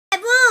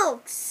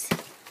books.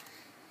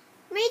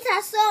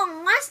 Mr.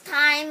 Song, what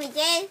time is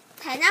it?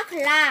 10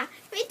 o'clock.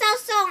 Mr.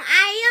 Song,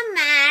 are you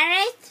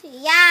married?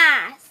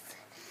 Yes.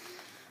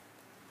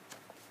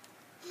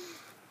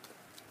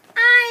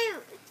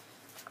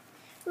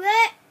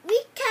 Where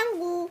we can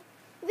go?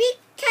 When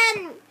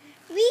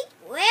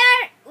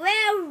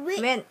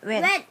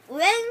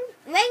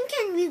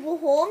can we go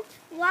home?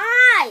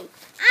 Why?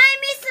 I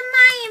miss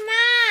my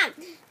mom.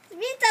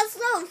 Mr.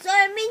 Song,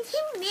 설명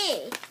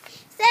힘이.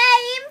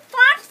 Saying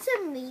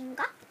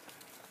first인가?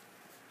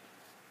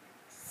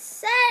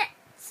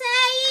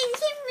 Saying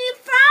힘이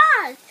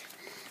first.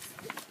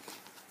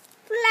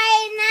 Play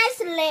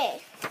nicely.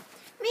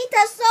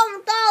 Mr. Song,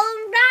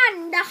 don't run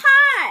the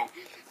hall.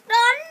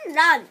 Don't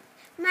run.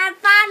 My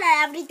father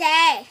every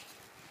day.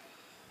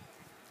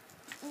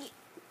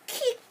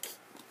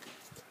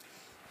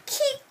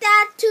 Kick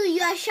that to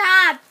your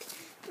shop.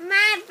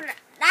 My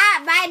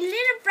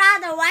little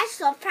brother was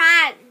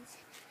surprised.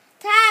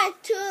 Time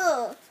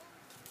to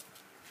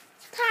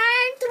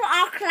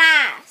our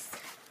class.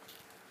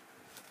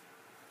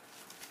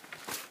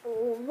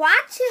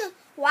 What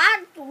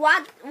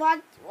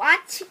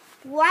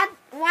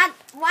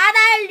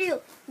are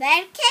you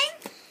making?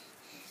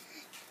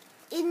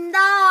 In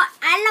the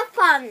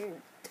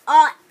elephant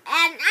or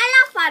an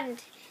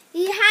elephant.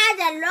 He had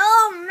a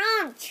long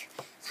nose.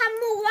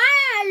 산모, why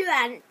are you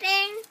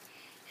hunting?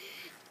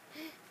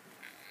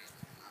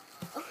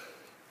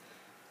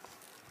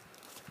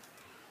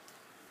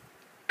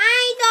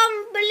 I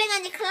don't believe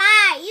in the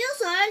class. You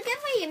should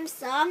give him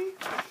some.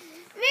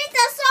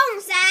 Mr. Song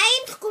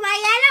said to my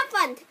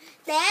elephant,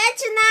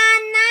 that's not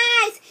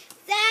nice.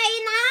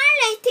 Saying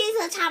only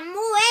teacher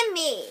산모 and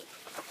me.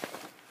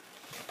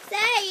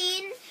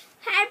 Saying,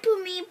 help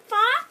me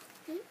for?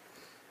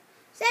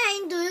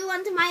 Saying, do you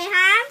want my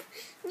hand?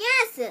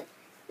 Yes.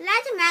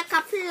 Let's make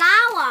a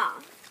flower.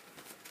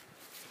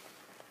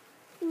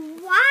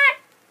 What?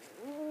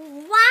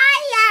 Why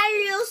are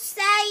you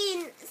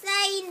saying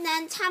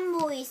that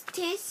참모 is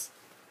teach?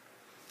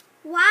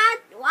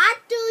 What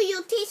do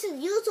you teach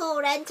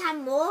Yuso and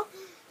참모?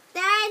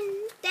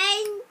 Then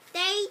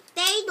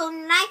they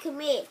don't like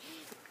me.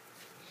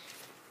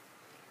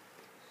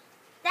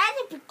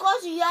 That's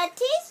because you are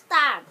teach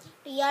them.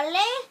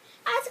 Really?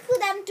 Ask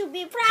them to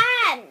be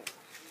friends.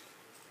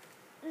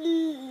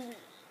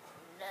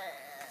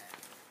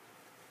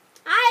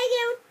 I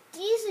give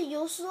this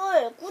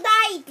useful. Good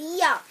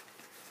idea.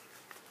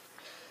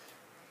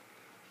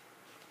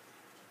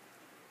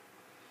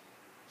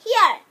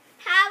 Here,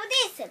 have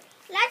this.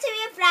 Let's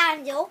be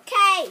friends,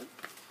 okay?